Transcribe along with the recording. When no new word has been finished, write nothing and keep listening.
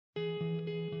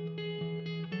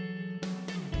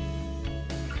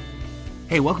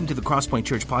Hey, welcome to the Crosspoint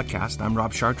Church podcast. I'm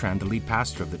Rob Chartrand, the lead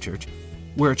pastor of the church.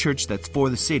 We're a church that's for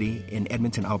the city in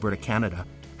Edmonton, Alberta, Canada,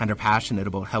 and are passionate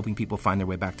about helping people find their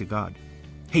way back to God.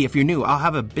 Hey, if you're new, I'll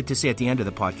have a bit to say at the end of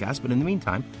the podcast, but in the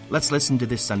meantime, let's listen to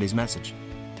this Sunday's message.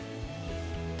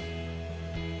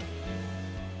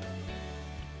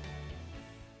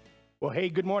 Well, hey,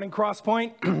 good morning,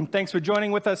 Crosspoint. Thanks for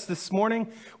joining with us this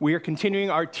morning. We are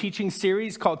continuing our teaching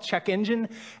series called Check Engine,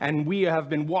 and we have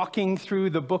been walking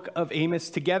through the book of Amos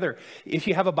together. If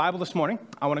you have a Bible this morning,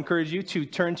 I want to encourage you to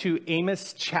turn to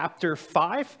Amos chapter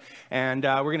 5, and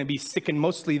we're going to be sticking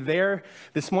mostly there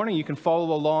this morning. You can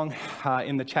follow along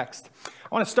in the text.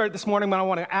 I want to start this morning, but I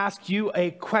want to ask you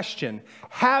a question.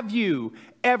 Have you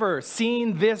ever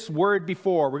seen this word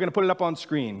before? We're going to put it up on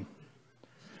screen.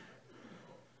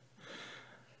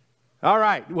 All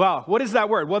right, well, what is that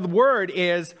word? Well, the word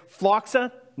is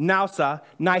phloxa nausa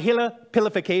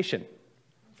nihilipilification.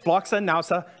 Phloxa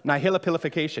nausa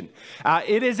nihilipilification.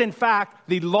 It is, in fact,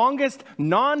 the longest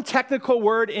non-technical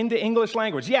word in the English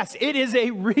language. Yes, it is a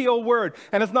real word,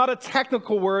 and it's not a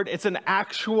technical word, it's an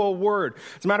actual word.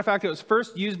 As a matter of fact, it was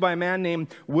first used by a man named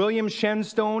William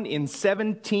Shenstone in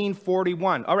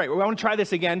 1741. All right, well, I want to try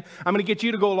this again. I'm going to get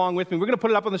you to go along with me. We're going to put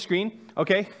it up on the screen,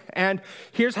 okay? And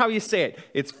here's how you say it.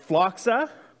 It's phloxa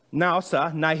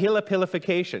nausa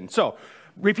nihilipilification. So,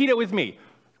 repeat it with me.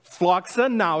 Phloxa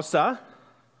nausa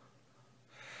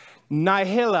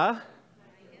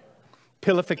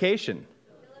nihilipilification.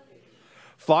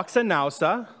 Phloxa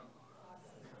nausa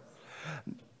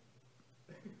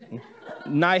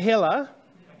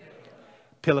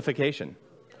nihilipilification.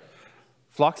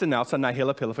 Phloxa nausa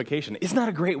nihilipilification. Isn't that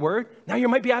a great word? Now you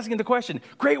might be asking the question,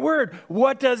 great word,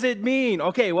 what does it mean?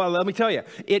 Okay, well, let me tell you.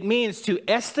 It means to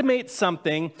estimate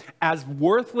something as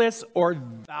worthless or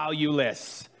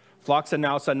valueless. Phloxa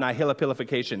nausa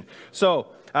nihilipilification. So,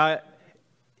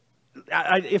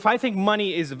 if I think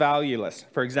money is valueless,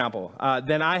 for example,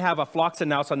 then I have a phloxa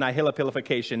nausa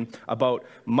nihilipilification about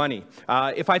money.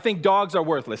 If I think dogs are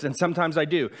worthless, and sometimes I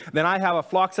do, then I have a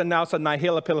phloxa nausa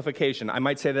nihilipilification. I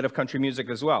might say that of country music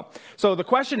as well. So the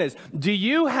question is, do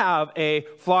you have a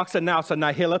phloxa nausa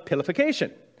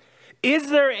nihilipilification? Is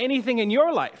there anything in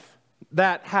your life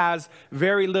that has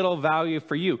very little value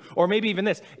for you? Or maybe even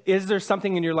this, is there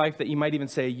something in your life that you might even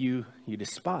say you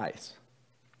despise?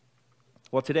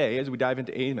 Well, today, as we dive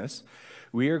into Amos,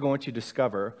 we are going to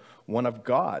discover one of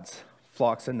God's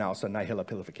phloxa nausa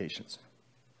nihilipilifications.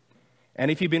 And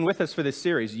if you've been with us for this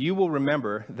series, you will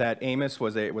remember that Amos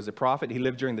was a prophet. He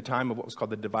lived during the time of what was called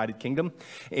the divided kingdom.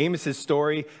 Amos's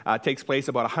story takes place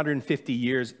about 150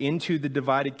 years into the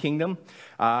divided kingdom.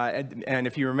 And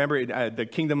if you remember, the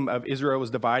kingdom of Israel was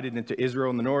divided into Israel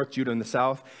in the north, Judah in the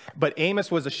south. But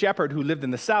Amos was a shepherd who lived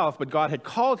in the south, but God had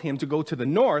called him to go to the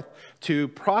north to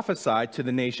prophesy to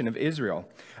the nation of Israel.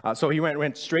 So he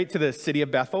went straight to the city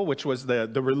of Bethel, which was the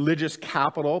religious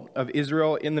capital of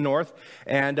Israel in the north.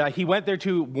 And he went there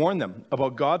to warn them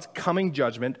about God's coming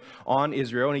judgment on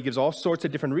Israel. And he gives all sorts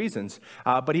of different reasons.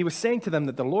 But he was saying to them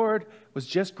that the Lord was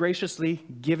just graciously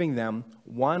giving them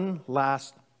one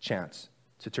last chance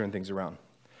to turn things around.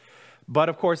 But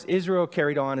of course, Israel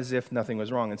carried on as if nothing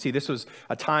was wrong. And see, this was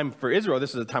a time for Israel.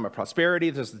 This was a time of prosperity.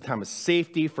 This was a time of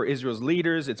safety for Israel's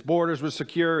leaders. Its borders were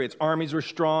secure. Its armies were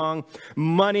strong.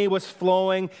 Money was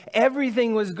flowing.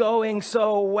 Everything was going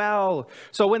so well.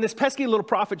 So when this pesky little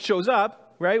prophet shows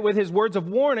up, right, with his words of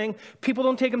warning, people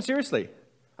don't take him seriously.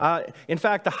 In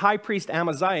fact, the high priest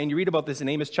Amaziah, and you read about this in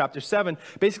Amos chapter 7,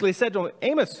 basically said to him,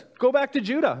 Amos, go back to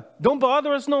Judah. Don't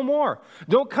bother us no more.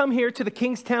 Don't come here to the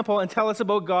king's temple and tell us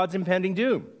about God's impending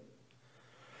doom.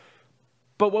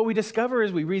 But what we discover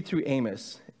as we read through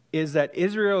Amos is that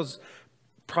Israel's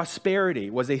prosperity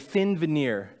was a thin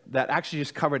veneer that actually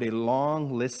just covered a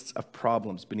long list of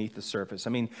problems beneath the surface. I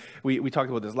mean, we talked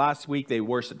about this last week. They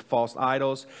worshiped false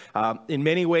idols. In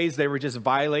many ways, they were just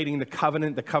violating the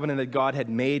covenant that God had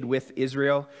made with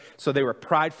Israel. So they were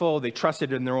prideful. They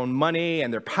trusted in their own money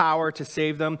and their power to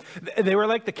save them. They were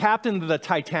like the captain of the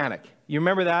Titanic. You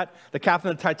remember that? The captain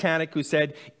of the Titanic who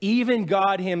said, even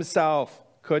God himself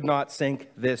could not sink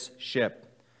this ship.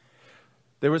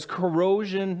 There was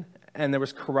corrosion and there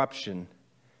was corruption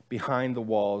behind the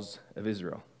walls of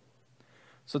Israel.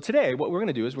 So today, what we're going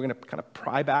to do is we're going to kind of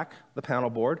pry back the panel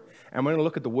board, and we're going to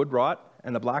look at the wood rot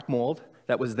and the black mold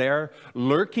that was there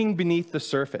lurking beneath the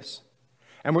surface.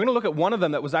 And we're going to look at one of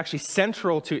them that was actually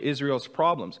central to Israel's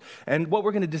problems. And what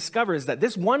we're going to discover is that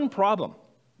this one problem,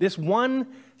 this one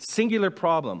singular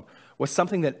problem, was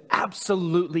something that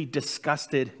absolutely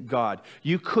disgusted God.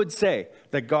 You could say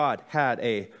that God had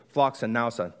a phloxa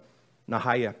nausa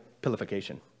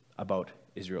nihilipilification about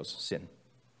Israel's sin.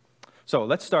 So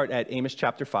let's start at Amos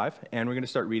chapter 5, and we're going to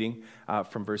start reading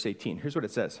from verse 18. Here's what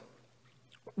it says.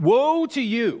 Woe to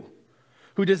you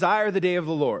who desire the day of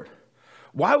the Lord.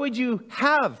 Why would you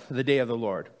have the day of the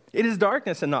Lord? It is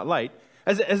darkness and not light,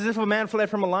 as if a man fled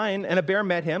from a lion and a bear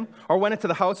met him, or went into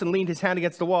the house and leaned his hand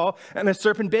against the wall, and a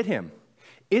serpent bit him.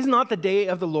 Is not the day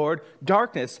of the Lord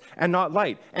darkness and not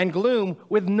light, and gloom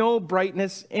with no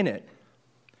brightness in it?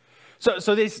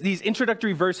 So these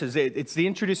introductory verses, it's the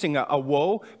introducing a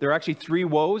woe. There are actually 3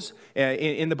 woes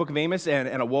in the book of Amos,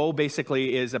 and a woe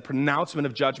basically is a pronouncement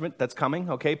of judgment that's coming,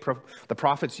 okay? The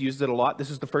prophets used it a lot. This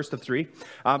is the first of 3.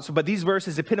 But these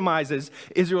verses epitomizes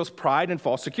Israel's pride and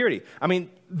false security. I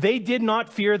mean, they did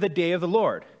not fear the day of the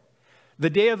Lord. The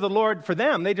day of the Lord, for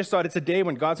them, they just thought it's a day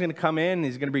when God's going to come in and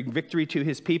he's going to bring victory to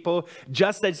his people,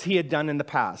 just as he had done in the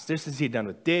past. Just as he had done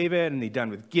with David and he'd done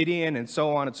with Gideon and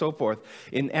so on and so forth.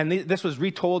 And this was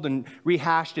retold and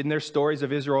rehashed in their stories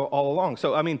of Israel all along.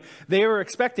 So, I mean, they were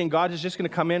expecting God is just going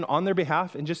to come in on their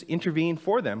behalf and just intervene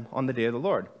for them on the day of the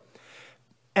Lord.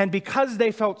 And because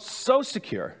they felt so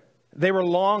secure, they were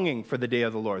longing for the day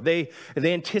of the Lord. They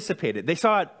anticipated. They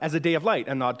saw it as a day of light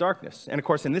and not darkness. And of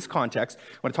course, in this context,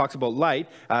 when it talks about light,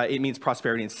 it means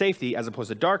prosperity and safety, as opposed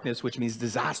to darkness, which means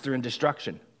disaster and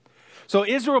destruction. So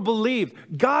Israel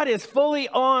believed God is fully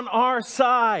on our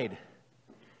side.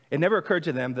 It never occurred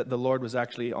to them that the Lord was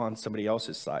actually on somebody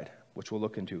else's side, which we'll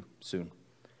look into soon.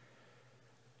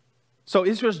 So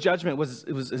Israel's judgment was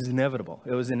inevitable.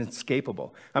 It was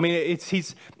inescapable. I mean,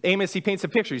 Amos, he paints a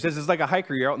picture. He says it's like a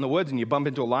hiker. You're out in the woods and you bump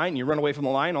into a lion, you run away from the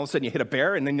lion, all of a sudden you hit a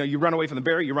bear, and then you run away from the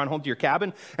bear, you run home to your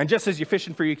cabin, and just as you're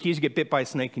fishing for your keys, you get bit by a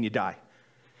snake and you die.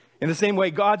 In the same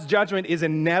way, God's judgment is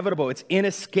inevitable. It's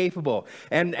inescapable.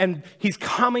 And he's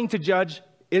coming to judge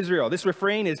Israel. This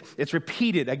refrain it's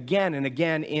repeated again and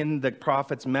again in the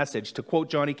prophet's message. To quote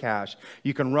Johnny Cash,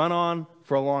 you can run on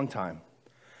for a long time,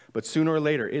 but sooner or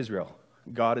later, Israel,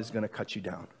 God is going to cut you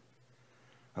down.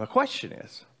 Now the question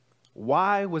is,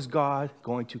 why was God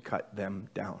going to cut them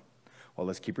down? Well,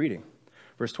 let's keep reading.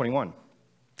 Verse 21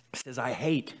 says,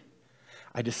 I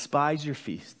despise your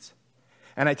feasts,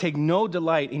 and I take no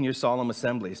delight in your solemn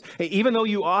assemblies. Even though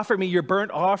you offer me your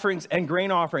burnt offerings and grain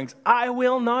offerings, I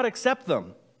will not accept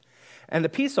them. And the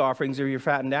peace offerings of your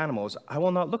fattened animals, I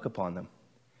will not look upon them.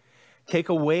 Take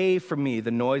away from me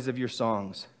the noise of your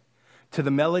songs. To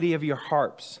the melody of your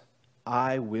harps,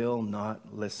 I will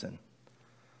not listen.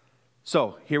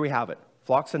 So here we have it.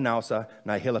 Floxenausa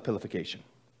nihilopilification.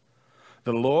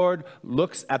 The Lord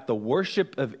looks at the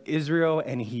worship of Israel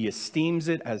and he esteems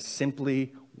it as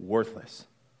simply worthless.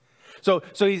 So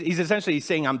he's essentially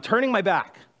saying, I'm turning my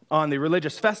back on the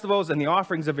religious festivals and the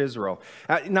offerings of Israel.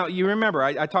 Now, you remember,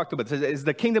 I talked about this, as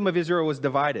the kingdom of Israel was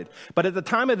divided. But at the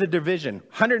time of the division,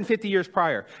 150 years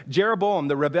prior, Jeroboam,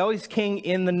 the rebellious king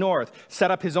in the north,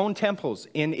 set up his own temples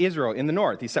in Israel in the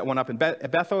north. He set one up in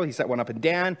Bethel, he set one up in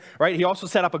Dan, right? He also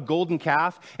set up a golden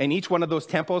calf in each one of those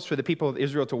temples for the people of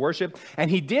Israel to worship. And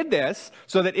he did this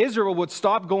so that Israel would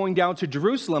stop going down to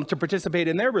Jerusalem to participate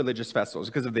in their religious festivals.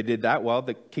 Because if they did that, well,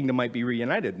 the kingdom might be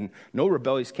reunited. And no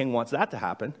rebellious king wants that to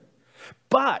happen.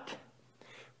 But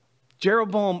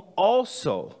Jeroboam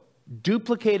also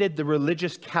duplicated the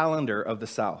religious calendar of the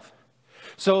south.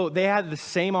 So they had the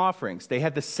same offerings, they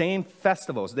had the same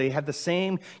festivals, they had the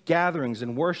same gatherings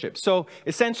and worship. So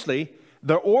essentially,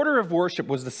 the order of worship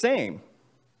was the same,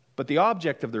 but the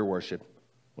object of their worship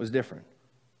was different.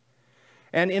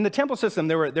 And in the temple system,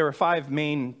 there were 5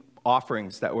 main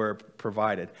offerings that were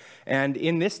provided. And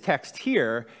in this text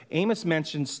here, Amos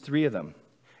mentions 3 of them.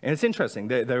 And it's interesting.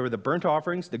 There were the burnt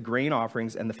offerings, the grain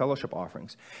offerings, and the fellowship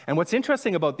offerings. And what's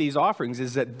interesting about these offerings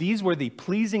is that these were the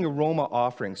pleasing aroma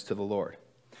offerings to the Lord.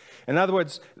 In other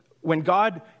words, when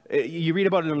God, you read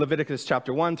about it in Leviticus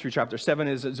chapter 1 through chapter 7,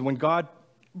 is when God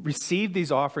received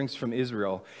these offerings from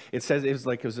Israel, it says it was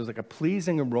like a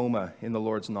pleasing aroma in the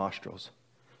Lord's nostrils.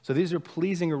 So these are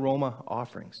pleasing aroma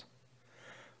offerings.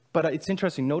 But it's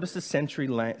interesting. Notice the sensory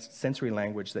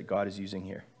language that God is using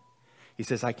here. He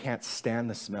says, I can't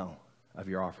stand the smell of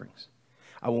your offerings.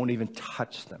 I won't even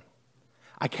touch them.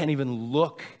 I can't even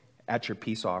look at your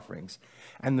peace offerings.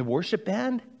 And the worship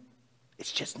band,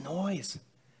 it's just noise.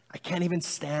 I can't even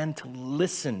stand to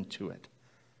listen to it.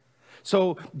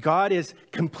 So God is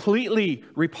completely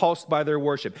repulsed by their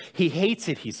worship. He hates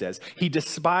it, he says. He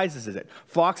despises it.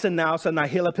 Floxenausa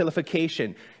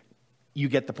nihilopilification. You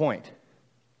get the point.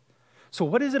 So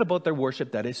what is it about their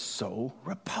worship that is so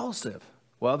repulsive?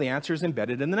 Well, the answer is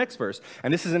embedded in the next verse.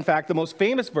 And this is, in fact, the most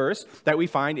famous verse that we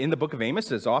find in the book of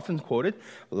Amos. It's often quoted.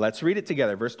 Let's read it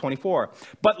together. Verse 24.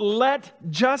 But let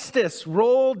justice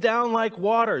roll down like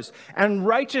waters, and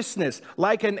righteousness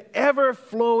like an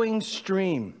ever-flowing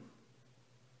stream.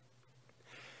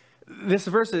 This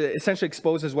verse essentially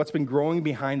exposes what's been growing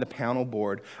behind the panel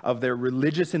board of their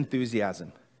religious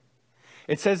enthusiasm.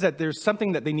 It says that there's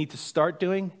something that they need to start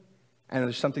doing, and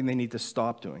there's something they need to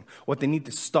stop doing. What they need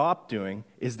to stop doing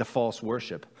is the false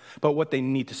worship. But what they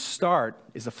need to start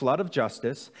is a flood of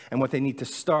justice, and what they need to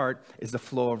start is the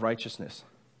flow of righteousness.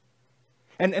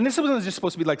 And this wasn't just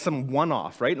supposed to be like some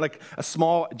one-off, right? Like a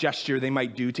small gesture they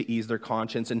might do to ease their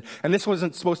conscience. And this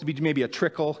wasn't supposed to be maybe a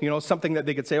trickle, something that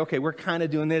they could say, okay, we're kind of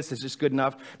doing this. It's just good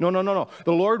enough. No.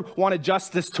 The Lord wanted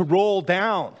justice to roll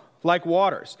down like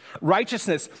waters,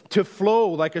 righteousness to flow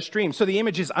like a stream. So the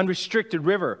image is unrestricted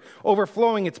river,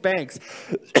 overflowing its banks,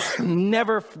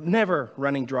 never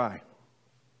running dry.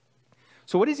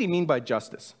 So what does he mean by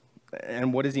justice?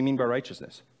 And what does he mean by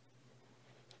righteousness?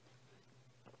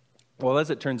 Well,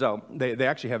 as it turns out, they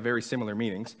actually have very similar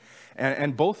meanings.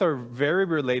 And both are very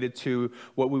related to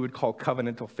what we would call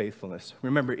covenantal faithfulness.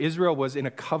 Remember, Israel was in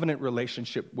a covenant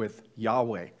relationship with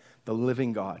Yahweh, the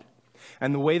living God.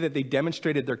 And the way that they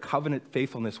demonstrated their covenant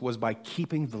faithfulness was by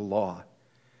keeping the law.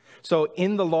 So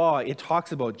in the law, it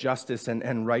talks about justice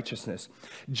and righteousness.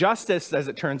 Justice, as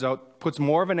it turns out, puts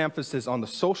more of an emphasis on the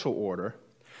social order,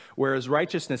 whereas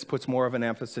righteousness puts more of an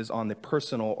emphasis on the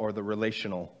personal or the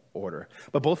relational order.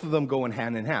 But both of them go in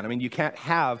hand. I mean, you can't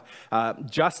have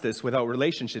justice without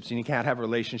relationships, and you can't have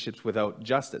relationships without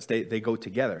justice. They go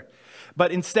together.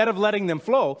 But instead of letting them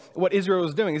flow, what Israel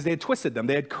was doing is they had twisted them.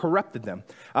 They had corrupted them.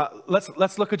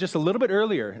 Let's look at just a little bit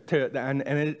earlier, and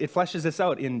it fleshes this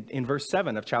out in verse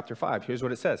 7 of chapter 5. Here's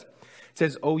what it says. It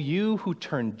says, "O you who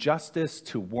turn justice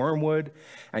to wormwood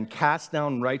and cast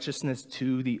down righteousness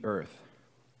to the earth."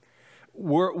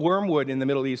 Wormwood in the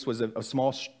Middle East was a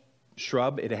small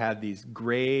shrub. It had these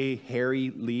gray,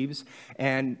 hairy leaves,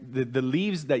 and the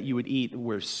leaves that you would eat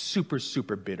were super,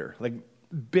 super bitter, like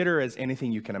bitter as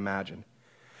anything you can imagine.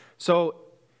 So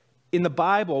in the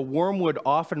Bible, wormwood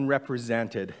often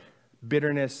represented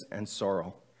bitterness and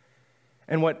sorrow.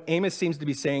 And what Amos seems to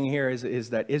be saying here is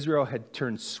that Israel had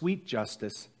turned sweet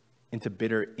justice into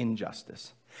bitter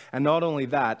injustice. And not only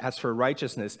that, as for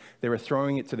righteousness, they were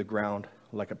throwing it to the ground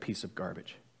like a piece of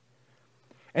garbage.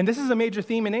 And this is a major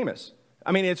theme in Amos.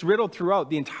 I mean, it's riddled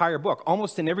throughout the entire book,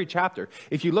 almost in every chapter.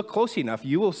 If you look closely enough,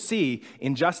 you will see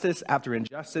injustice after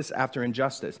injustice after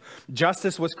injustice.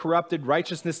 Justice was corrupted,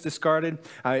 righteousness discarded.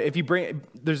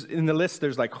 There's in the list,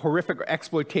 there's like horrific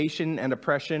exploitation and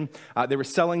oppression. They were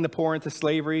selling the poor into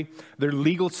slavery. Their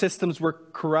legal systems were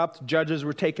corrupt. Judges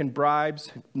were taking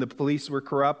bribes. The police were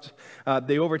corrupt.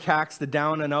 They overtaxed the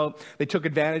down and out. They took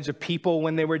advantage of people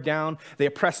when they were down. They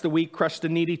oppressed the weak, crushed the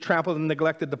needy, trampled and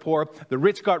neglected the poor. The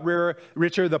rich got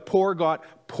richer, the poor got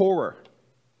poorer.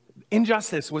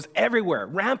 Injustice was everywhere,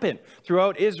 rampant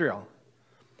throughout Israel.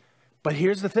 But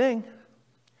here's the thing,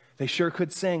 they sure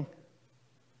could sing.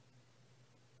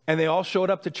 And they all showed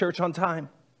up to church on time.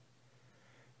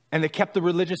 And they kept the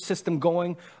religious system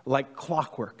going like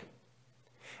clockwork.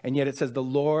 And yet it says the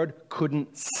Lord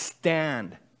couldn't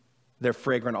stand their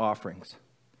fragrant offerings.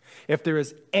 If there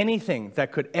is anything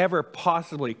that could ever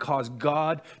possibly cause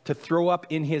God to throw up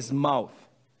in his mouth,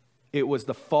 it was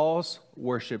the false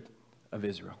worship of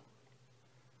Israel.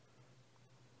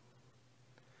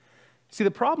 See,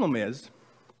 the problem is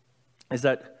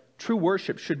that true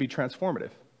worship should be transformative.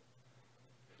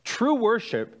 True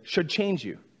worship should change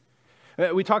you.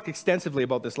 We talked extensively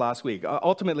about this last week.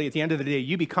 Ultimately, at the end of the day,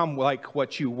 you become like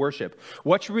what you worship.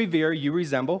 What you revere, you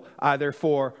resemble, either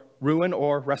for ruin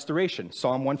or restoration.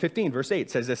 Psalm 115, verse 8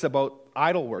 says this about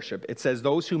idol worship. It says,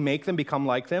 those who make them become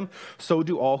like them, so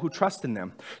do all who trust in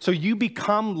them. So you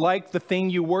become like the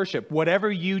thing you worship, whatever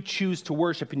you choose to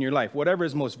worship in your life, whatever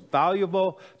is most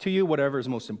valuable to you, whatever is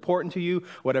most important to you,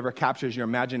 whatever captures your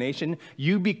imagination,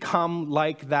 you become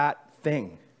like that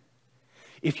thing.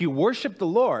 If you worship the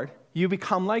Lord, you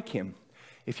become like him.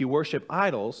 If you worship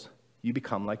idols, you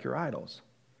become like your idols.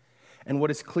 And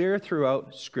what is clear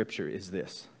throughout Scripture is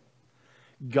this: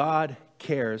 God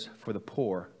cares for the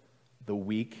poor, the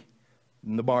weak,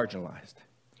 and the marginalized.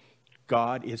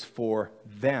 God is for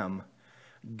them.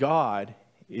 God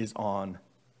is on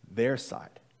their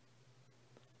side.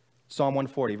 Psalm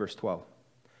 140, verse 12.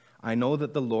 I know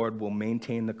that the Lord will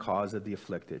maintain the cause of the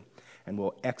afflicted and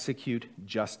will execute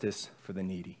justice for the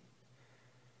needy.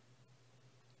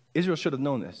 Israel should have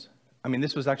known this. I mean,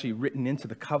 this was actually written into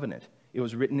the covenant. It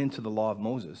was written into the law of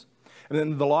Moses. And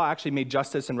then the law actually made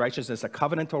justice and righteousness a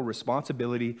covenantal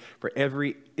responsibility for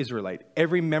every Israelite,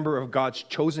 every member of God's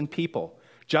chosen people.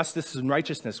 Justice and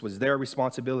righteousness was their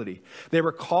responsibility. They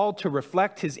were called to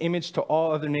reflect his image to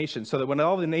all other nations, so that when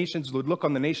all the nations would look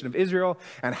on the nation of Israel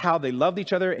and how they loved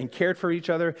each other and cared for each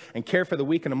other and cared for the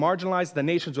weak and the marginalized, the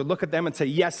nations would look at them and say,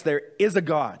 yes, there is a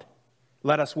God.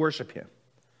 Let us worship him.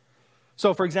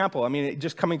 So, for example,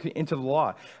 just coming into the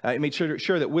law, it made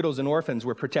sure that widows and orphans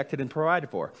were protected and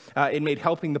provided for. It made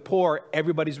helping the poor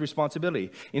everybody's responsibility.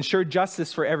 Ensured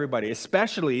justice for everybody,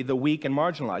 especially the weak and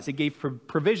marginalized. It gave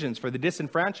provisions for the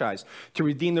disenfranchised to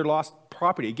redeem their lost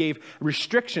property. It gave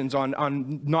restrictions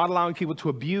on not allowing people to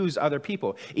abuse other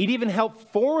people. It even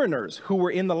helped foreigners who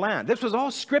were in the land. This was all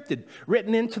scripted,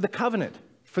 written into the covenant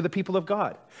for the people of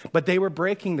God. But they were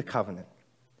breaking the covenant.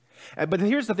 But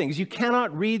here's the thing, is you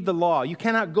cannot read the law, you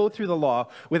cannot go through the law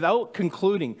without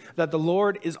concluding that the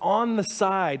Lord is on the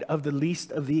side of the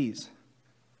least of these.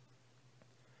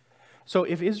 So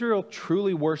if Israel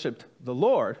truly worshiped the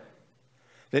Lord,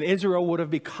 then Israel would have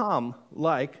become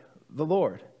like the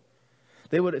Lord.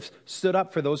 They would have stood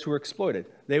up for those who were exploited.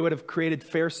 They would have created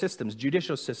fair systems,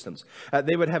 judicial systems.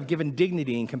 They would have given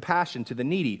dignity and compassion to the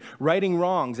needy, righting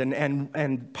wrongs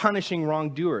and punishing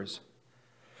wrongdoers.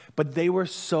 But they were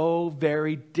so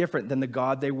very different than the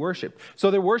God they worshiped.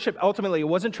 So their worship, ultimately, it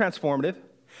wasn't transformative.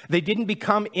 They didn't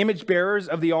become image bearers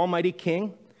of the Almighty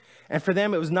King. And for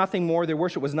them, it was nothing more. Their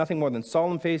worship was nothing more than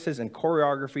solemn faces and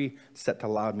choreography set to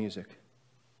loud music.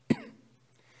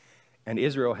 And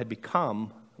Israel had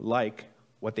become like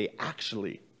what they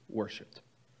actually worshiped.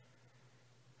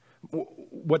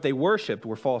 What they worshiped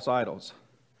were false idols.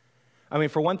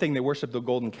 For one thing, they worshiped the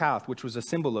golden calf, which was a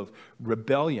symbol of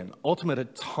rebellion, ultimate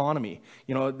autonomy.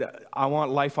 I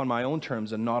want life on my own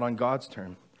terms and not on God's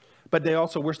term. But they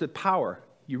also worshiped power.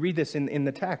 You read this in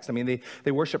the text.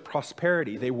 They worship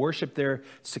prosperity. They worship their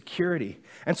security.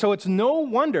 And so it's no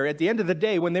wonder at the end of the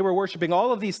day, when they were worshiping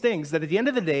all of these things, that at the end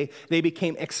of the day, they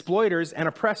became exploiters and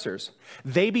oppressors.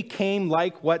 They became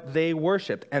like what they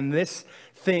worshiped. And this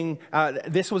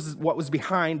was what was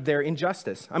behind their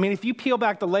injustice. If you peel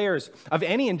back the layers of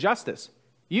any injustice,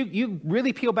 you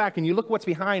really peel back and you look what's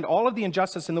behind all of the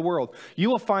injustice in the world, you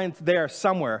will find there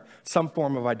somewhere some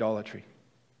form of idolatry.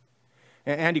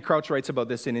 Andy Crouch writes about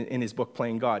this in his book,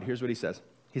 Playing God. Here's what he says.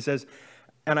 He says,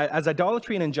 as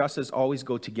idolatry and injustice always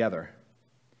go together,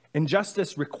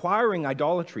 injustice requiring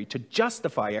idolatry to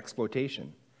justify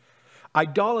exploitation,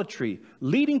 idolatry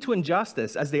leading to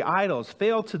injustice as the idols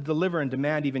fail to deliver and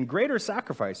demand even greater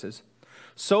sacrifices,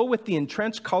 so with the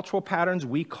entrenched cultural patterns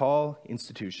we call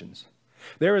institutions.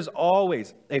 There is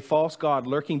always a false god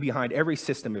lurking behind every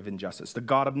system of injustice, the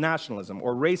god of nationalism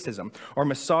or racism or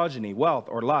misogyny, wealth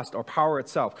or lust or power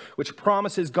itself, which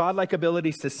promises godlike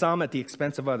abilities to some at the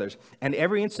expense of others. And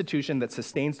every institution that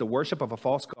sustains the worship of a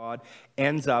false god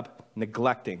ends up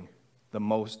neglecting the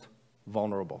most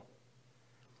vulnerable.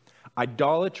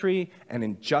 Idolatry and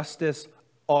injustice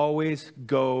always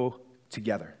go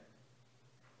together.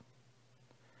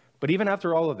 But even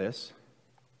after all of this,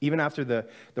 even after the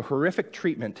horrific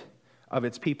treatment of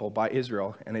its people by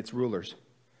Israel and its rulers,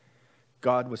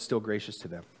 God was still gracious to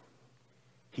them.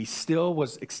 He still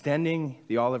was extending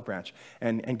the olive branch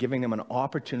and giving them an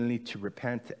opportunity to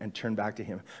repent and turn back to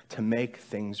him, to make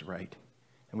things right.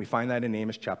 And we find that in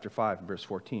Amos chapter 5, verse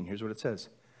 14. Here's what it says.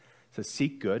 It says,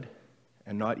 "Seek good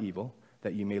and not evil,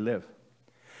 that you may live.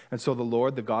 And so the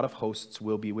Lord, the God of hosts,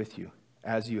 will be with you,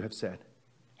 as you have said.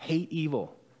 Hate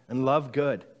evil and love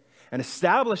good, and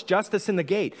establish justice in the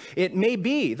gate. It may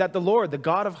be that the Lord, the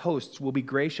God of hosts, will be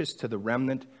gracious to the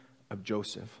remnant of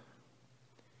Joseph."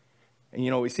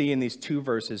 And we see in these two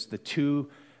verses the two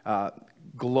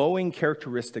glowing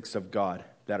characteristics of God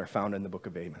that are found in the book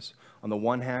of Amos. On the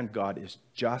one hand, God is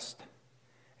just,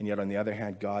 and yet on the other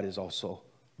hand, God is also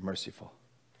merciful.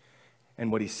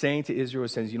 And what he's saying to Israel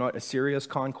is, saying, Assyria's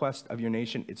conquest of your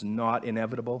nation, it's not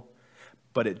inevitable,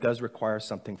 but it does require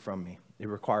something from me. It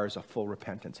requires a full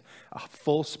repentance, a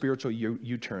full spiritual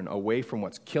U-turn away from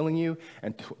what's killing you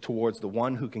and towards the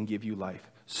one who can give you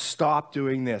life. Stop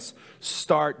doing this.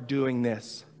 Start doing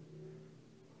this.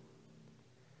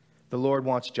 The Lord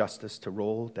wants justice to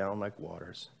roll down like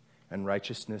waters and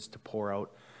righteousness to pour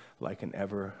out like an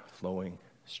ever-flowing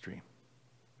stream.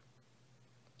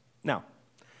 Now,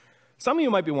 some of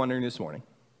you might be wondering this morning,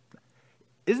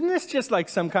 isn't this just like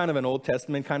some kind of an Old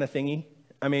Testament kind of thingy?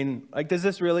 Does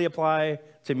this really apply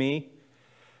to me?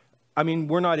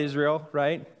 We're not Israel,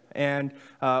 right? And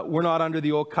we're not under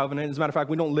the old covenant. As a matter of fact,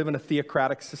 we don't live in a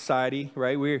theocratic society,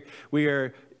 right? We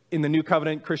are in the new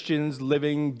covenant, Christians,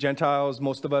 living Gentiles,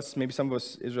 most of us, maybe some of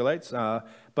us Israelites,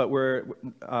 but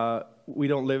we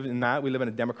don't live in that. We live in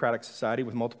a democratic society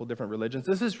with multiple different religions.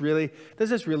 Does this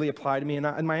really apply to me?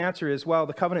 And my answer is, well,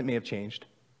 the covenant may have changed,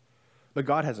 but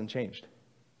God hasn't changed.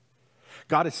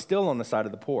 God is still on the side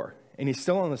of the poor, and he's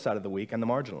still on the side of the weak and the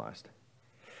marginalized.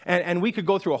 And we could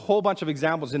go through a whole bunch of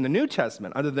examples in the New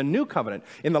Testament, under the New Covenant,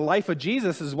 in the life of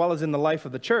Jesus as well as in the life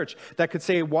of the church, that could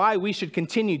say why we should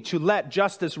continue to let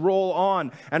justice roll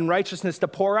on and righteousness to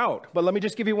pour out. But let me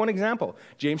just give you one example.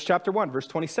 James chapter 1, verse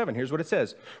 27. Here's what it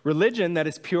says. Religion that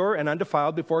is pure and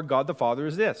undefiled before God the Father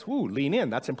is this. Woo, lean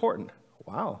in. That's important.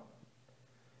 Wow.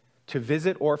 To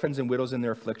visit orphans and widows in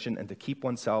their affliction and to keep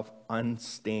oneself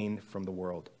unstained from the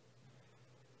world.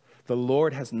 The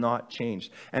Lord has not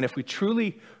changed. And if we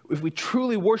truly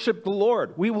worship the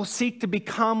Lord, we will seek to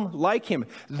become like him.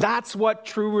 That's what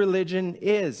true religion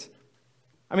is.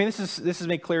 I mean, this is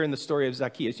made clear in the story of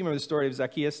Zacchaeus. You remember the story of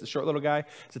Zacchaeus, the short little guy?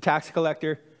 He's a tax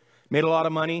collector, made a lot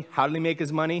of money. How did he make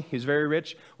his money? He was very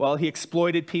rich. Well, he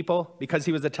exploited people because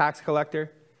he was a tax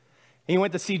collector. And he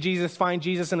went to see Jesus, find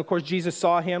Jesus, and of course Jesus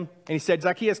saw him, and he said,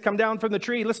 Zacchaeus, come down from the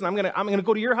tree. Listen, I'm gonna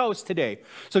go to your house today.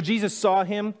 So Jesus saw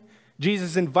him.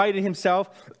 Jesus invited himself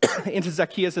into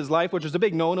Zacchaeus' life, which was a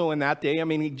big no-no in that day. I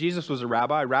mean, Jesus was a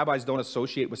rabbi. Rabbis don't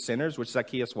associate with sinners, which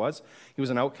Zacchaeus was. He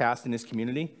was an outcast in his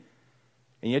community.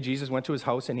 And yet Jesus went to his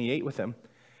house and he ate with him.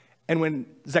 And when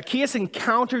Zacchaeus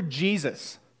encountered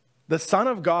Jesus, the Son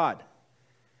of God,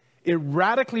 it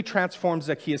radically transformed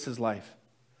Zacchaeus' life.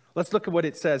 Let's look at what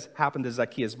it says happened to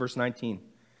Zacchaeus, verse 19.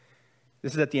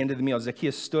 This is at the end of the meal.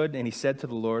 Zacchaeus stood and he said to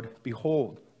the Lord,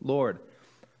 Behold, Lord,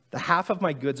 the half of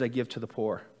my goods I give to the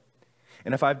poor.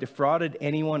 And if I've defrauded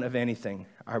anyone of anything,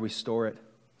 I restore it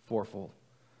fourfold.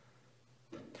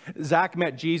 Zach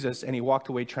met Jesus and he walked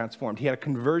away transformed. He had a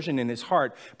conversion in his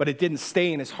heart, but it didn't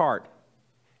stay in his heart.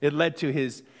 It led to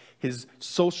his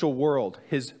social world,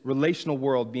 his relational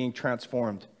world being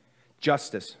transformed.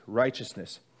 Justice,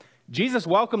 righteousness. Jesus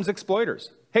welcomes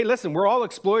exploiters. Hey, listen, we're all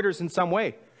exploiters in some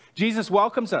way. Jesus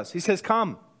welcomes us. He says,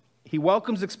 come. He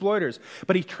welcomes exploiters,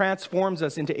 but he transforms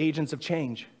us into agents of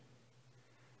change.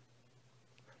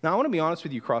 Now, I want to be honest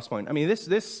with you, Crosspoint. I mean,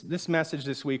 this message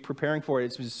this week, preparing for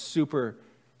it, was super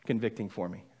convicting for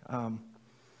me.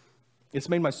 It's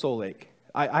made my soul ache.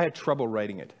 I had trouble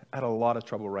writing it. I had a lot of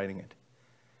trouble writing it.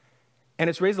 And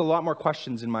it's raised a lot more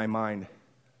questions in my mind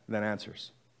than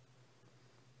answers.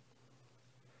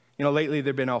 You know, lately there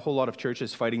have been a whole lot of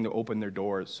churches fighting to open their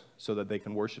doors so that they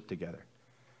can worship together.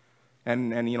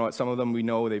 And you know, some of them we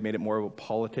know they've made it more about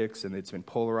politics and it's been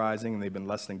polarizing and they've been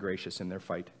less than gracious in their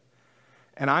fight.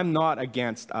 And I'm not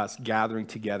against us gathering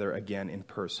together again in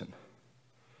person.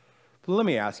 But let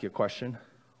me ask you a question.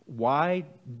 Why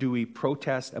do we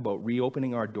protest about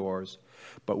reopening our doors,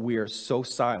 but we are so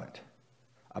silent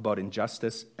about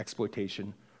injustice,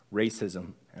 exploitation,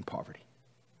 racism, and poverty?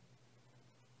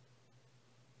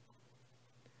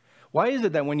 Why is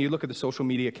it that when you look at the social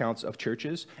media accounts of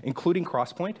churches, including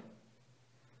Crosspoint,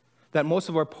 that most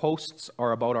of our posts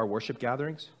are about our worship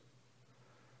gatherings?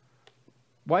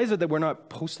 Why is it that we're not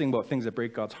posting about things that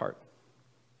break God's heart?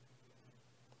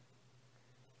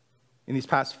 In these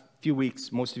past few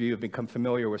weeks, most of you have become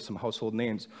familiar with some household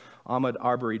names: Ahmaud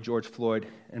Arbery, George Floyd,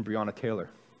 and Breonna Taylor.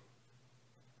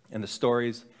 And the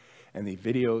stories and the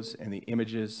videos and the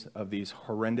images of these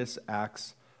horrendous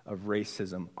acts of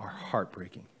racism are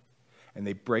heartbreaking. And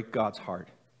they break God's heart,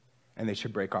 and they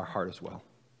should break our heart as well.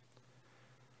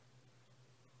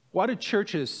 Why do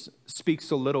churches speak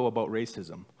so little about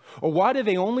racism? Or why do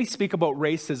they only speak about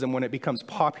racism when it becomes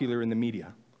popular in the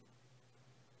media?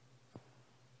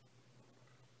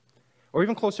 Or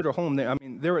even closer to home, I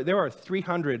mean, there are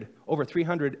over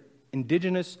 300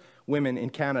 Indigenous women in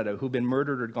Canada who've been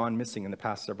murdered or gone missing in the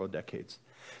past several decades.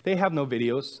 They have no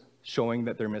videos showing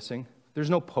that they're missing. There's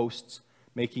no posts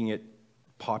making it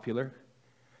popular.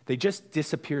 They just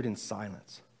disappeared in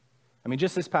silence. I mean,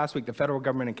 just this past week, the federal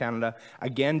government in Canada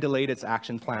again delayed its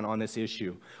action plan on this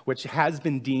issue, which has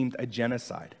been deemed a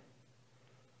genocide.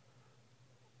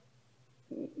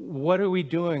 What are we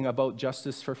doing about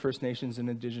justice for First Nations and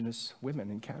Indigenous women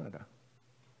in Canada?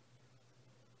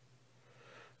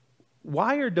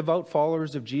 Why are devout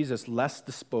followers of Jesus less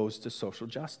disposed to social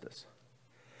justice?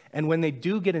 And when they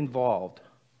do get involved,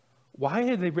 why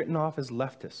are they written off as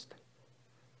leftist?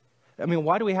 I mean,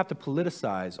 why do we have to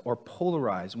politicize or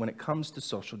polarize when it comes to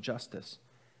social justice?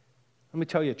 Let me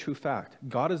tell you a true fact.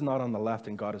 God is not on the left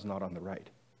and God is not on the right.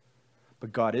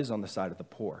 But God is on the side of the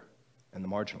poor and the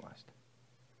marginalized.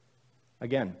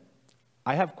 Again,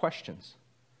 I have questions,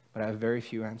 but I have very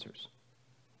few answers.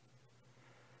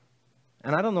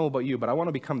 And I don't know about you, but I want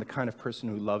to become the kind of person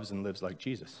who loves and lives like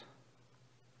Jesus.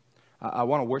 I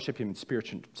want to worship him in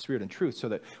spirit and truth, so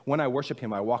that when I worship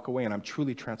him, I walk away and I'm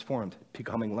truly transformed,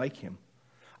 becoming like him.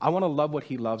 I want to love what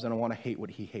he loves and I want to hate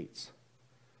what he hates.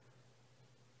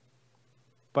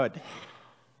 But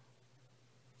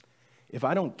if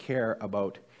I don't care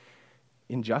about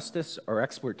injustice or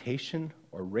exploitation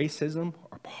or racism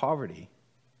or poverty,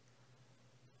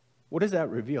 what does that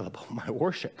reveal about my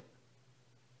worship?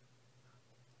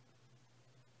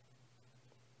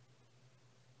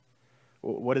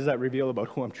 What does that reveal about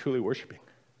who I'm truly worshiping?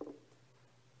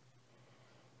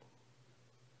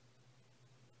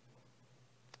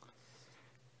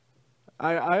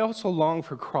 I also long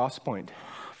for Crosspoint,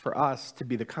 for us to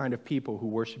be the kind of people who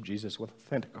worship Jesus with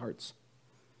authentic hearts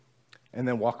and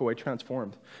then walk away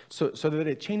transformed, so that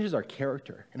it changes our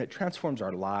character and it transforms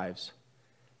our lives.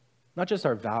 Not just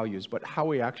our values, but how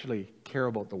we actually care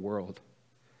about the world.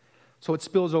 So it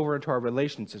spills over into our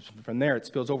relationships. From there, it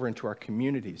spills over into our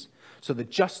communities. So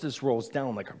that justice rolls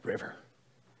down like a river,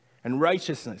 and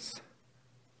righteousness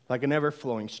like an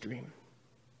ever-flowing stream.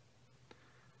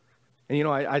 And you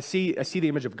know, I see the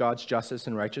image of God's justice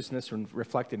and righteousness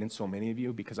reflected in so many of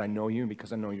you, because I know you, and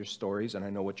because I know your stories, and I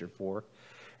know what you're for.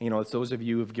 And, you know, it's those of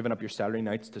you who've given up your Saturday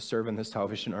nights to serve in the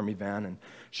Salvation Army van and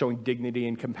showing dignity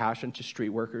and compassion to street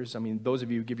workers. I mean, those of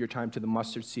you who give your time to the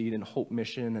Mustard Seed and Hope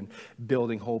Mission and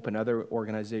Building Hope and other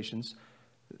organizations.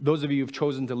 Those of you who've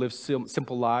chosen to live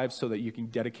simple lives so that you can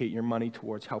dedicate your money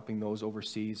towards helping those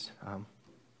overseas.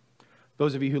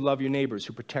 Those of you who love your neighbors,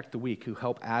 who protect the weak, who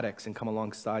help addicts and come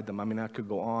alongside them. I mean, I could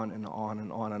go on and on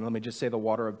and on. And let me just say, the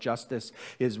water of justice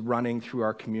is running through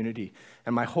our community.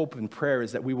 And my hope and prayer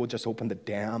is that we will just open the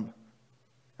dam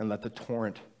and let the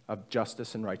torrent of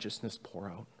justice and righteousness pour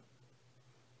out.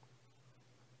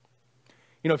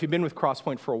 You know, if you've been with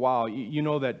Crosspoint for a while, you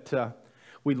know that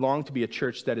we long to be a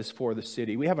church that is for the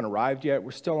city. We haven't arrived yet.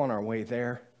 We're still on our way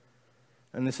there.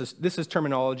 And this is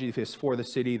terminology that's for the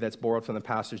city that's borrowed from the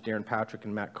pastors Darren Patrick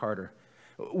and Matt Carter.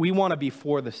 We want to be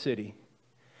for the city.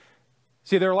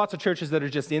 See, there are lots of churches that are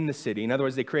just in the city. In other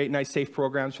words, they create nice, safe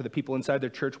programs for the people inside their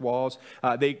church walls.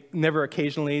 They never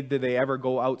occasionally do they ever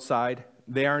go outside.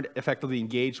 They aren't effectively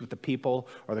engaged with the people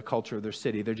or the culture of their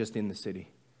city. They're just in the city.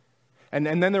 And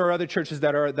then there are other churches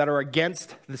that are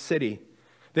against the city.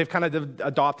 They've kind of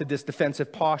adopted this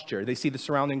defensive posture. They see the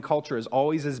surrounding culture as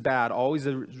always as bad, always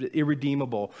as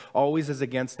irredeemable, always as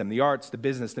against them. The arts, the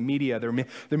business, the media,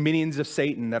 they're minions of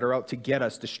Satan that are out to get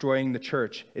us, destroying the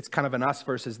church. It's kind of an us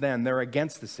versus them. They're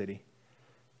against the city.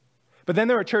 But then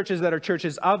there are churches that are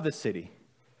churches of the city.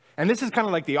 And this is kind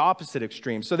of like the opposite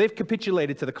extreme. So they've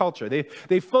capitulated to the culture.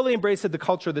 They've fully embraced the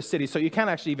culture of the city. So you can't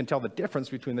actually even tell the difference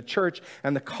between the church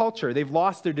and the culture. They've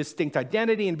lost their distinct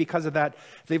identity, and because of that,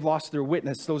 they've lost their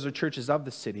witness. Those are churches of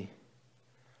the city.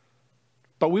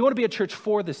 But we want to be a church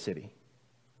for the city.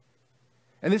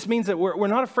 And this means that we're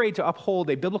not afraid to uphold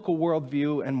a biblical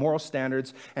worldview and moral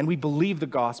standards, and we believe the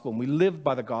gospel, and we live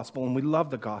by the gospel, and we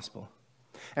love the gospel.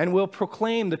 And we'll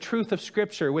proclaim the truth of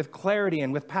Scripture with clarity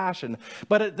and with passion.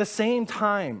 But at the same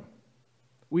time,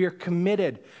 we are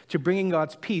committed to bringing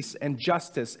God's peace and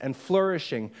justice and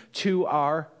flourishing to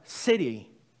our city.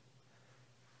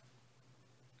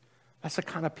 That's the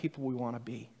kind of people we want to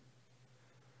be.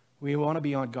 We want to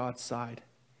be on God's side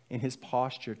in His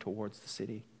posture towards the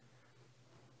city.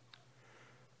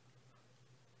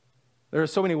 There are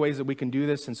so many ways that we can do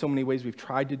this, and so many ways we've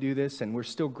tried to do this, and we're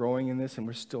still growing in this, and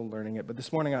we're still learning it. But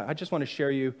this morning, I just want to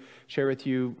share with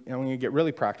you, and I'm going to get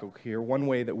really practical here, one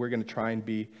way that we're going to try and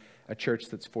be a church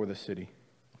that's for the city.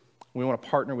 We want to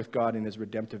partner with God in His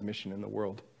redemptive mission in the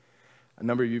world. A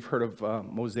number of you have heard of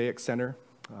Mosaic Center.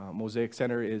 Mosaic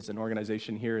Center is an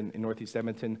organization here in Northeast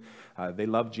Edmonton. They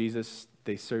love Jesus.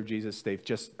 They serve Jesus. They've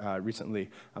just recently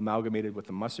amalgamated with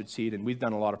the Mustard Seed, and we've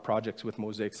done a lot of projects with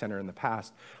Mosaic Center in the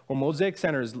past. Well, Mosaic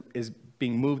Center is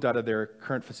being moved out of their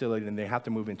current facility, and they have to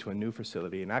move into a new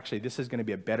facility. And actually, this is going to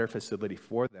be a better facility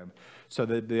for them, so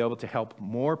that they'll be able to help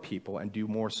more people and do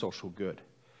more social good.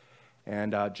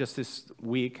 And just this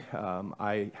week,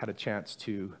 I had a chance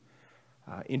to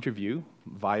interview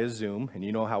via Zoom, and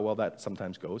you know how well that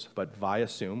sometimes goes, but via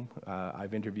Zoom,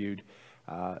 I've interviewed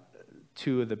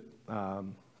two of the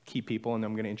key people, and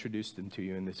I'm going to introduce them to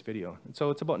you in this video. And so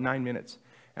it's about 9 minutes,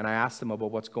 and I asked them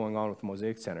about what's going on with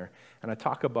Mosaic Center, and I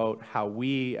talk about how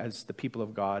we, as the people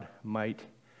of God, might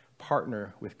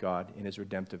partner with God in His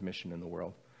redemptive mission in the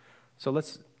world. So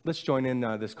let's join in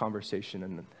this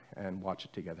conversation and watch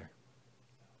it together.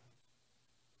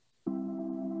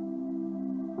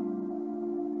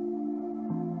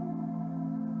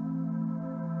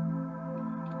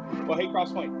 Well, hey,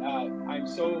 Crosspoint, I'm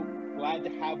so glad to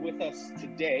have with us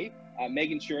today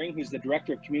Megan Shearing, who's the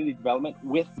Director of Community Development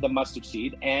with the Mustard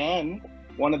Seed and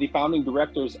one of the founding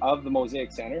directors of the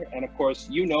Mosaic Center. And of course,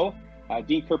 you know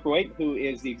Dean Kerperwaite, who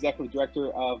is the Executive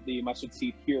Director of the Mustard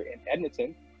Seed here in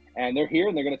Edmonton. And they're here,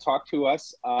 and they're going to talk to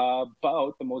us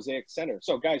about the Mosaic Center.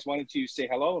 So guys, why don't you say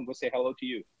hello, and we'll say hello to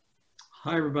you.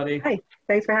 Hi, everybody. Hi,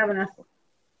 thanks for having us.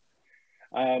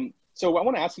 So I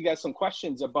want to ask you guys some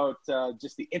questions about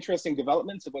just the interesting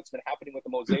developments of what's been happening with the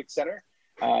Mosaic Center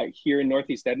here in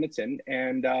Northeast Edmonton.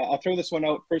 And I'll throw this one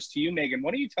out first to you, Megan.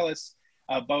 Why don't you tell us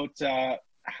about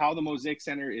how the Mosaic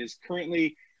Center is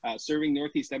currently serving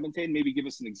Northeast Edmonton? Maybe give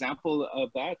us an example of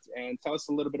that and tell us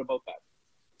a little bit about that.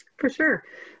 For sure.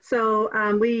 So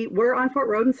we're on Fort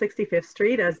Road and 65th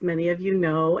Street, as many of you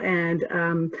know,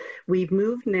 and we've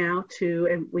moved now to,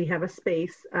 and we have a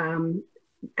space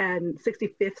and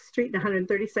 65th Street and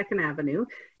 132nd Avenue,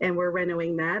 and we're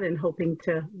renovating that and hoping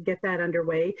to get that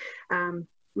underway.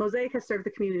 Mosaic has served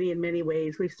the community in many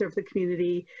ways. We've served the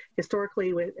community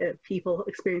historically with people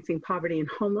experiencing poverty and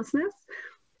homelessness,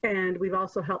 and we've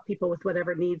also helped people with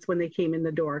whatever needs when they came in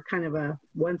the door, kind of a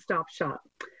one-stop shop.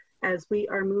 As we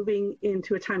are moving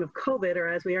into a time of COVID, or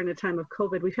as we are in a time of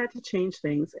COVID, we've had to change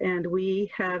things, and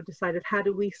we have decided, how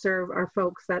do we serve our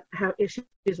folks that have issues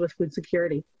with food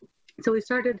security? So we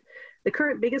started, the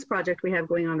current biggest project we have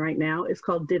going on right now is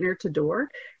called Dinner to Door,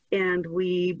 and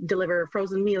we deliver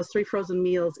frozen meals, 3 frozen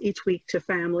meals each week to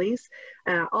families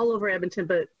all over Edmonton,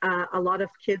 but a lot of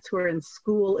kids who are in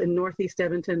school in Northeast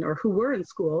Edmonton, or who were in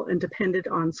school and depended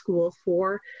on school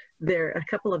for a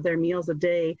couple of their meals a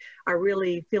day, are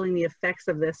really feeling the effects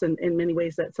of this in many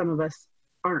ways that some of us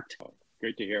aren't.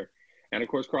 Great to hear. And of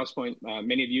course, Crosspoint,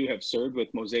 many of you have served with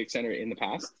Mosaic Center in the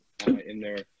past in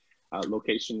their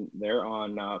location there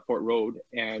on Fort Road.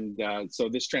 And so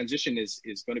this transition is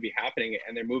going to be happening,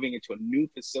 and they're moving into a new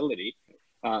facility.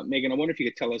 Megan, I wonder if you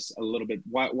could tell us a little bit,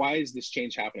 why is this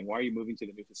change happening? Why are you moving to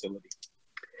the new facility?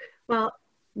 Well,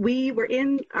 we were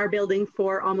in our building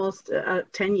for almost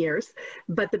 10 years,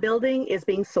 but the building is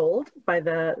being sold by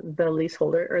the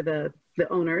leaseholder, or the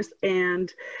owners,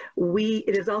 and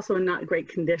it is also in not great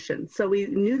condition. So we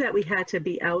knew that we had to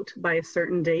be out by a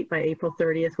certain date. By April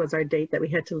 30th was our date that we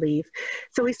had to leave.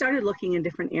 So we started looking in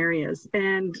different areas,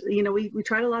 and we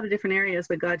tried a lot of different areas,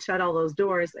 but God shut all those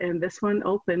doors, and this one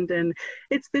opened, and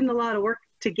it's been a lot of work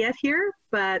to get here,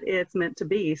 but it's meant to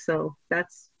be. So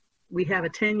we have a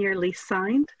 10-year lease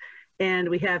signed, and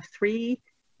we have 3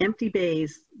 empty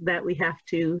bays that we have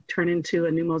to turn into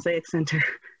a new Mosaic Center.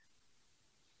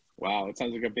 Wow, it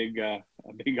sounds like a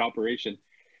big operation.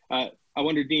 I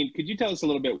wonder, Dean, could you tell us a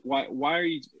little bit why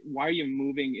are you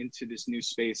moving into this new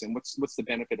space, and what's the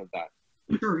benefit of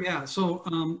that? Sure, yeah. So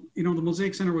the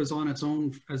Mosaic Center was on its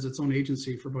own as its own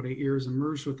agency for about 8 years, and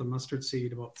merged with the Mustard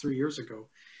Seed about 3 years ago.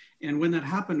 And when that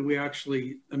happened, we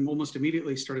actually almost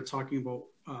immediately started talking about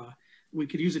we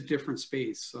could use a different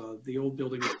space. The old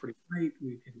building was pretty great.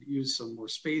 We could use some more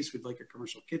space. We'd like a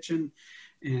commercial kitchen,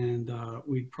 and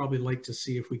we'd probably like to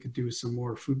see if we could do some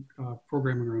more food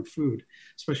programming around food,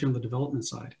 especially on the development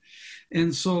side.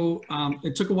 And so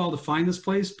it took a while to find this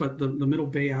place, but the middle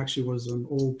bay actually was an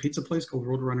old pizza place called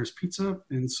Roadrunners Pizza,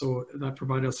 and so that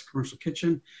provided us a commercial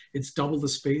kitchen. It's double the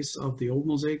space of the old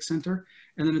Mosaic Center,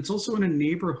 and then it's also in a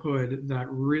neighborhood that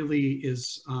really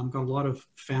is got a lot of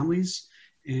families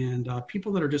and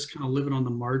people that are just kind of living on the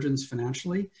margins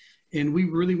financially. And we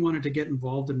really wanted to get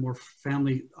involved in more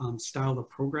family style of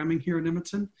programming here in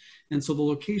Edmonton. And so the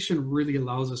location really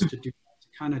allows us to do that, to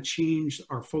kind of change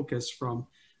our focus from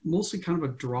mostly kind of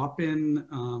a drop-in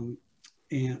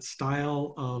and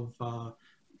style of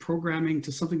programming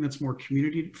to something that's more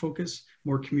community focused,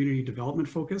 more community development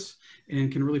focused,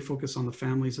 and can really focus on the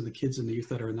families and the kids and the youth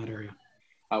that are in that area.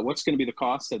 What's going to be the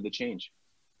cost of the change?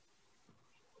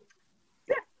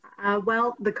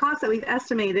 Well, the cost that we've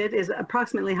estimated is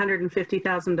approximately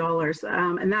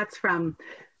 $150,000, and that's from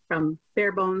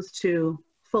bare bones to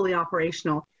fully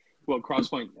operational. Well,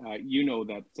 Crosspoint, you know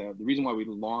that the reason why we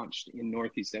launched in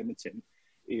Northeast Edmonton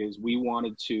is we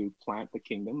wanted to plant the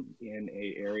kingdom in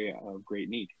an area of great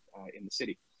need in the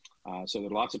city. So there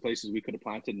are lots of places we could have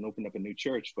planted and opened up a new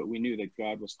church, but we knew that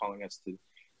God was calling us to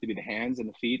be the hands and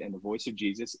the feet and the voice of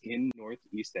Jesus in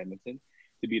Northeast Edmonton,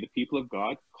 to be the people of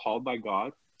God, called by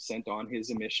God, sent on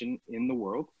his mission in the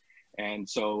world. And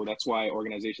so that's why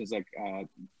organizations like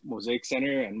Mosaic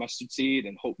Center and Mustard Seed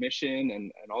and Hope Mission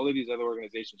and all of these other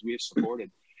organizations we have supported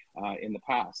in the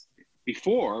past.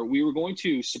 Before, we were going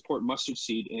to support Mustard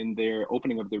Seed in their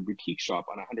opening of their boutique shop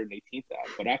on 118th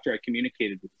Ave. But after I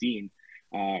communicated with Dean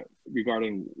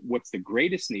regarding what's the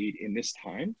greatest need in this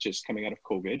time, just coming out of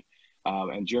COVID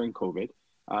and during COVID,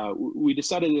 we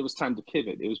decided it was time to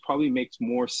pivot. It was probably makes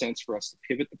more sense for us to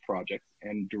pivot the project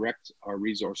and direct our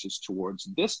resources towards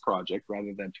this project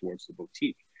rather than towards the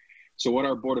boutique. So what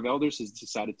our Board of Elders has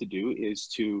decided to do is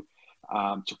to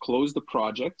close the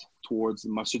project towards the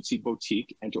Mustard Seed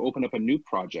Boutique and to open up a new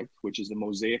project, which is the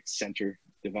Mosaic Center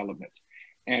development.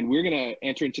 And we're going to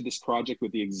enter into this project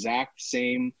with the exact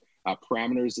same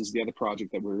Parameters is the other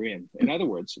project that we're in. In other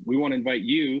words, we want to invite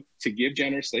you to give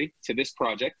generously to this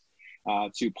project,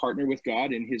 to partner with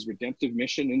God in his redemptive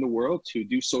mission in the world to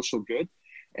do social good.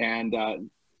 And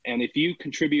if you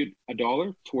contribute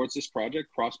 $1 towards this project,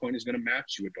 Crosspoint is going to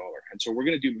match you $1. And so we're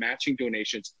going to do matching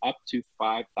donations up to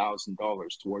 $5,000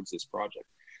 towards this project.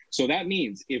 So that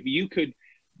means if you could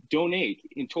donate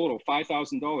in total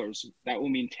 $5,000, that will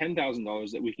mean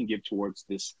 $10,000 that we can give towards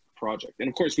this project. And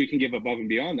of course, we can give above and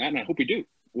beyond that, and I hope we do.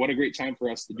 What a great time for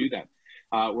us to do that.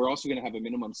 We're also going to have a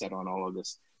minimum set on all of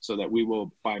this so that we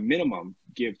will, by minimum,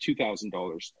 give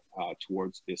 $2,000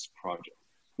 towards this project.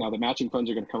 Now, the matching funds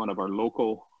are going to come out of our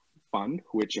local fund,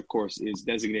 which of course is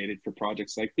designated for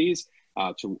projects like these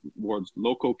towards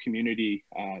local community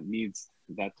needs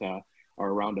that are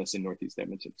around us in Northeast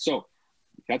Edmonton. So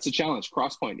that's a challenge.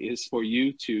 Crosspoint is for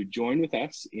you to join with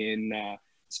us in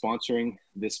sponsoring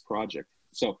this project.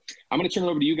 So I'm going to turn it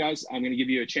over to you guys. I'm going to give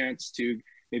you a chance to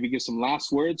maybe give some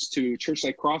last words to a church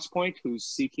like Crosspoint, who's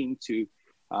seeking to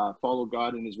follow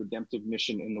God in his redemptive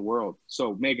mission in the world.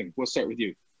 So Megan, we'll start with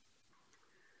you.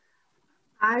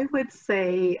 I would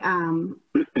say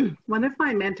one of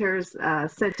my mentors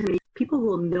said to me, people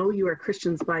will know you are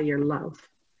Christians by your love.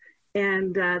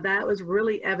 And that was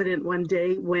really evident one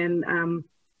day when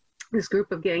this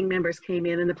group of gang members came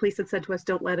in and the police had said to us,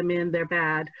 don't let them in, they're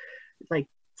bad. Like,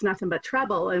 it's nothing but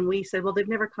trouble. And we said, well, they've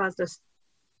never caused us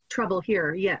trouble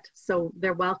here yet. So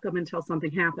they're welcome until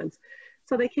something happens.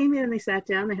 So they came in and they sat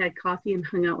down, they had coffee and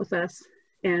hung out with us.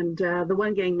 And the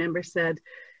one gang member said,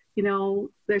 you know,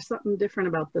 there's something different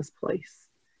about this place.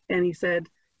 And he said,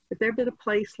 if there'd been a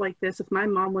place like this, if my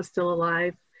mom was still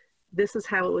alive, this is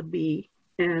how it would be.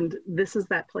 And this is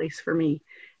that place for me.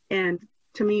 And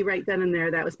to me, right then and there,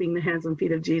 that was being the hands and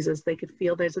feet of Jesus. They could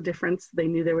feel there's a difference. They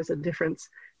knew there was a difference.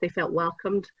 They felt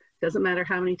welcomed. Doesn't matter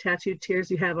how many tattooed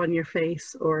tears you have on your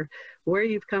face or where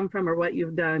you've come from or what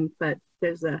you've done, but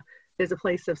there's a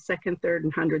place of second, third,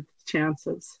 and 100th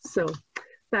chances. So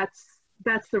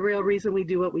that's the real reason we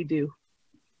do what we do.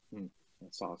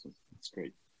 That's awesome. That's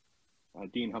great.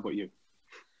 Dean, how about you?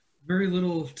 Very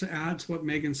little to add to what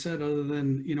Megan said, other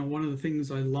than, you know, one of the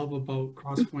things I love about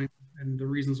Crosspoint and the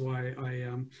reasons why I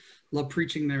love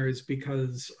preaching there is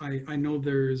because I know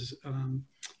there's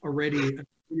already a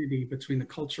unity between the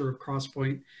culture of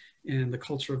Crosspoint and the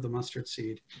culture of the mustard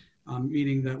seed,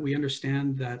 meaning that we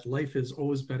understand that life is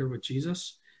always better with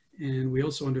Jesus. And we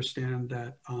also understand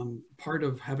that part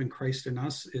of having Christ in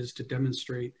us is to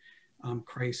demonstrate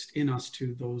Christ in us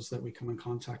to those that we come in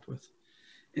contact with.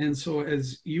 And so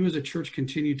as you as a church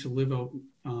continue to live out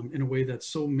in a way that's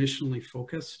so missionally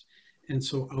focused and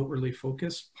so outwardly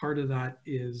focused, part of that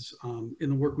is in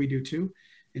the work we do too,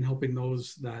 in helping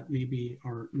those that maybe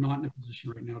are not in a position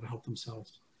right now to help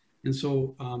themselves. And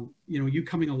so, you know, you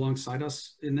coming alongside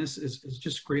us in this is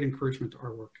just great encouragement to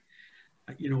our work.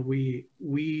 You know, we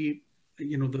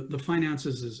you know, the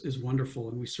finances is wonderful,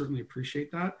 and we certainly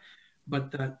appreciate that. But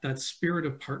that spirit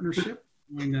of partnership,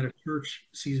 knowing that a church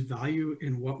sees value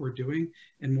in what we're doing,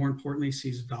 and more importantly,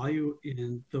 sees value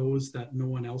in those that no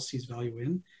one else sees value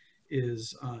in,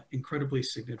 is incredibly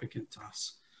significant to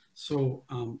us. So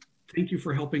thank you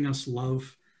for helping us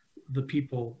love the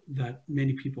people that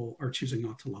many people are choosing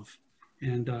not to love.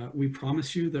 And we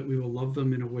promise you that we will love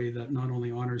them in a way that not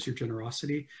only honors your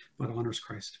generosity, but honors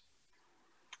Christ.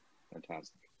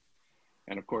 Fantastic.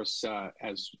 And of course,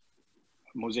 as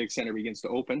Mosaic Center begins to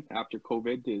open after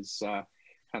COVID is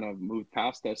kind of moved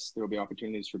past us, there will be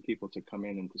opportunities for people to come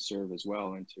in and to serve as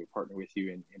well and to partner with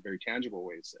you in very tangible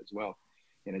ways as well,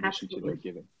 in addition to their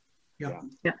giving. Yeah,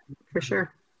 for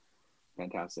sure.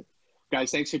 Fantastic.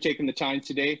 Guys, thanks for taking the time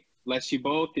today. Bless you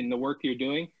both in the work you're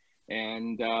doing.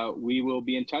 And we will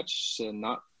be in touch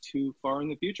not too far in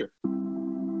the future.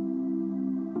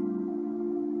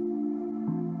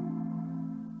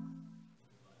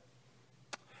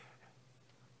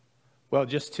 Well,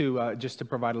 just to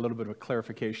provide a little bit of a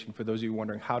clarification for those of you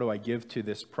wondering, how do I give to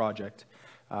this project?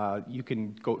 You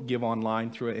can go give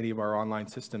online through any of our online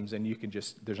systems, and you can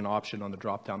there's an option on the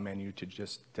drop-down menu to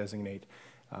just designate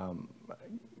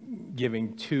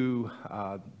giving to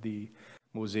the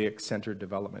Mosaic Center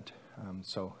development.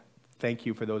 So thank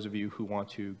you for those of you who want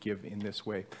to give in this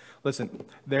way. Listen,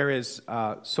 there is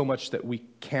so much that we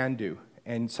can do,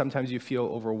 and sometimes you feel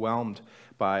overwhelmed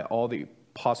by all the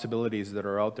possibilities that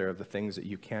are out there of the things that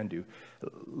you can do.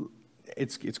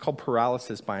 It's called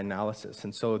paralysis by analysis,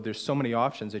 and so there's so many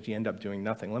options that you end up doing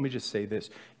nothing. Let me just say this: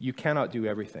 you cannot do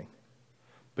everything,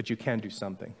 but you can do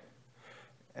something.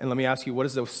 And let me ask you, what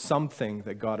is the something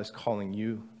that God is calling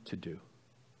you to do?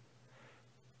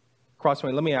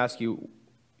 Crosspoint, let me ask you,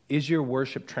 is your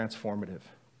worship transformative?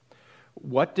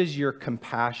 What does your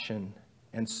compassion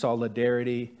and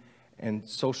solidarity and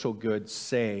social good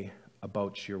say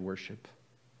about your worship?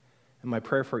 And my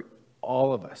prayer for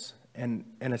all of us, and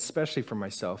especially for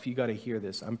myself, you got to hear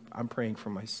this. I'm praying for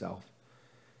myself.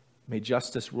 May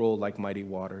justice roll like mighty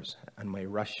waters, and may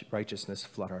righteousness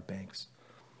flood our banks,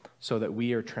 so that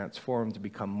we are transformed to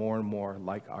become more and more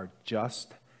like our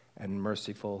just and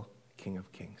merciful King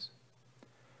of Kings.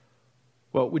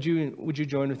 Well, would you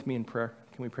join with me in prayer?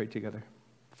 Can we pray together?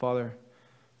 Father,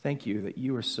 thank you that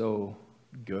you are so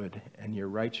good, and you're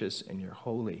righteous, and you're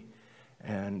holy,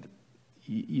 and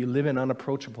you live in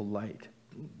unapproachable light.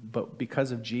 But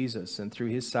because of Jesus and through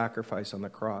his sacrifice on the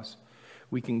cross,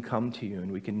 we can come to you,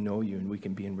 and we can know you, and we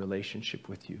can be in relationship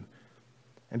with you.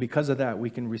 And because of that, we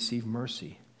can receive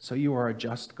mercy. So you are a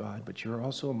just God, but you're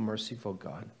also a merciful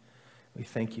God. We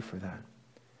thank you for that.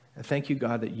 And thank you,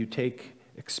 God, that you take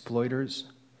exploiters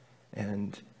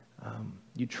and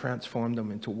you transform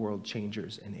them into world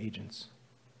changers and agents.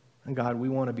 And God, we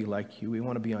want to be like you. We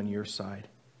want to be on your side.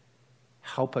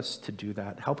 Help us to do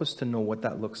that. Help us to know what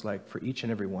that looks like for each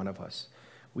and every one of us.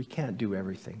 We can't do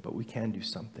everything, but we can do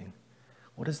something.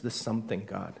 What is the something,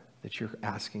 God, that you're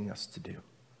asking us to do?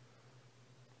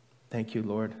 Thank you,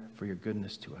 Lord, for your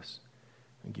goodness to us.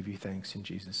 I give you thanks in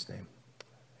Jesus' name.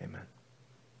 Amen.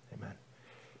 Amen.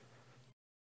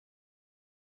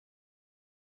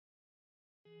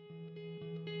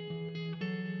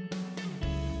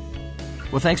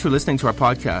 Well, thanks for listening to our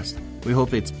podcast. We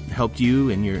hope it's helped you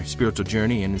in your spiritual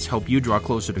journey and it's helped you draw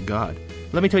closer to God.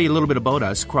 Let me tell you a little bit about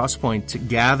us. Crosspoint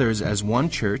gathers as one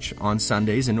church on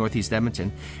Sundays in Northeast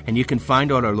Edmonton, and you can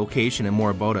find out our location and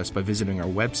more about us by visiting our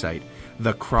website,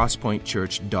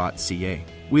 thecrosspointchurch.ca.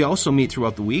 We also meet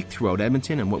throughout the week throughout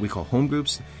Edmonton in what we call home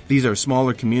groups. These are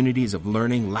smaller communities of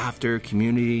learning, laughter,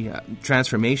 community,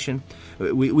 transformation.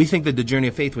 We think that the journey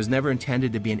of faith was never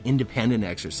intended to be an independent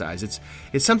exercise. It's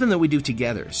something that we do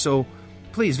together. So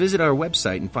please visit our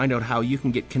website and find out how you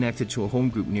can get connected to a home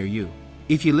group near you.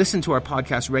 If you listen to our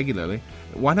podcast regularly,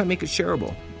 why not make it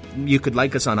shareable? You could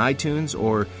like us on iTunes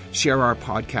or share our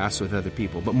podcasts with other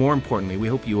people. But more importantly, we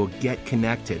hope you will get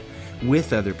connected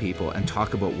with other people and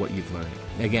talk about what you've learned.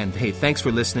 Again, hey, thanks for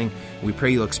listening. We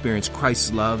pray you'll experience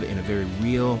Christ's love in a very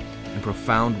real and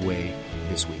profound way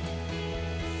this week.